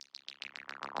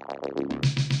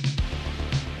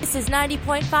This is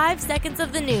 90.5 Seconds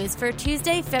of the News for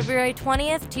Tuesday, February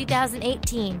 20th,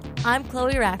 2018. I'm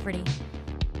Chloe Rafferty.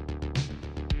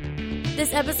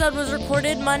 This episode was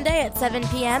recorded Monday at 7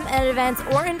 p.m. and events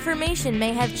or information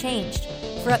may have changed.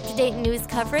 For up-to-date news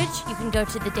coverage, you can go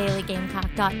to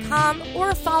thedailygamecock.com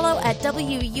or follow at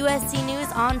WUSC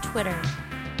News on Twitter.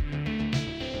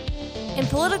 In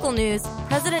political news,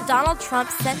 President Donald Trump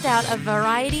sent out a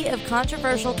variety of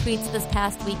controversial tweets this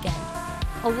past weekend.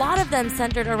 A lot of them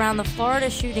centered around the Florida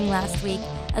shooting last week,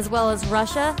 as well as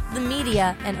Russia, the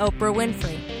media, and Oprah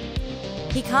Winfrey.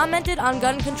 He commented on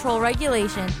gun control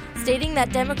regulation, stating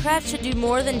that Democrats should do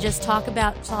more than just talk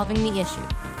about solving the issue.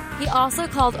 He also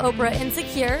called Oprah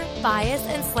insecure, biased,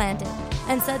 and slanted,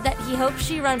 and said that he hopes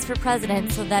she runs for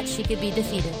president so that she could be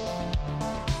defeated.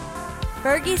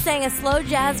 Fergie sang a slow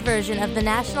jazz version of the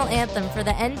national anthem for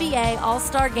the NBA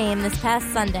All-Star Game this past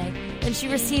Sunday, and she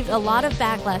received a lot of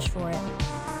backlash for it.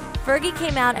 Fergie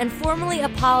came out and formally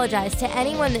apologized to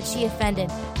anyone that she offended,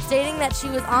 stating that she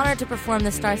was honored to perform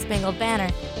the Star-Spangled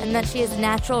Banner and that she is a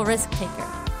natural risk-taker.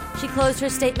 She closed her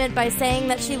statement by saying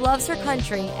that she loves her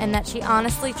country and that she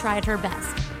honestly tried her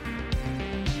best.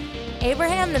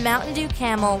 Abraham the Mountain Dew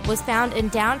Camel was found in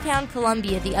downtown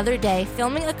Columbia the other day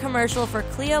filming a commercial for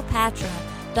Cleopatra,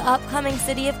 the upcoming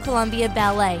City of Columbia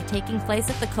ballet taking place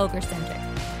at the Koger Center.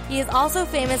 He is also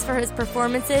famous for his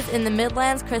performances in the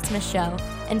Midlands Christmas show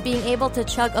and being able to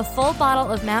chug a full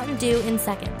bottle of Mountain Dew in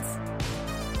seconds.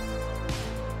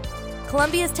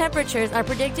 Columbia's temperatures are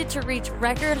predicted to reach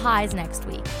record highs next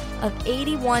week of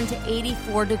 81 to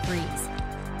 84 degrees.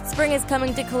 Spring is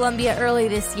coming to Columbia early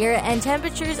this year, and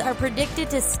temperatures are predicted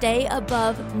to stay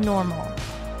above normal.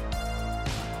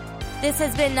 This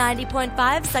has been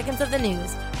 90.5 Seconds of the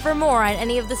News. For more on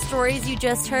any of the stories you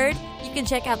just heard, you can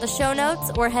check out the show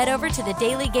notes or head over to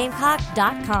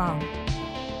thedailygamecock.com.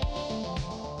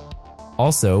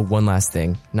 Also, one last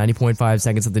thing, 90.5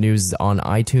 Seconds of the News is on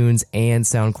iTunes and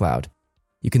SoundCloud.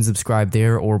 You can subscribe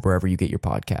there or wherever you get your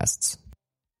podcasts.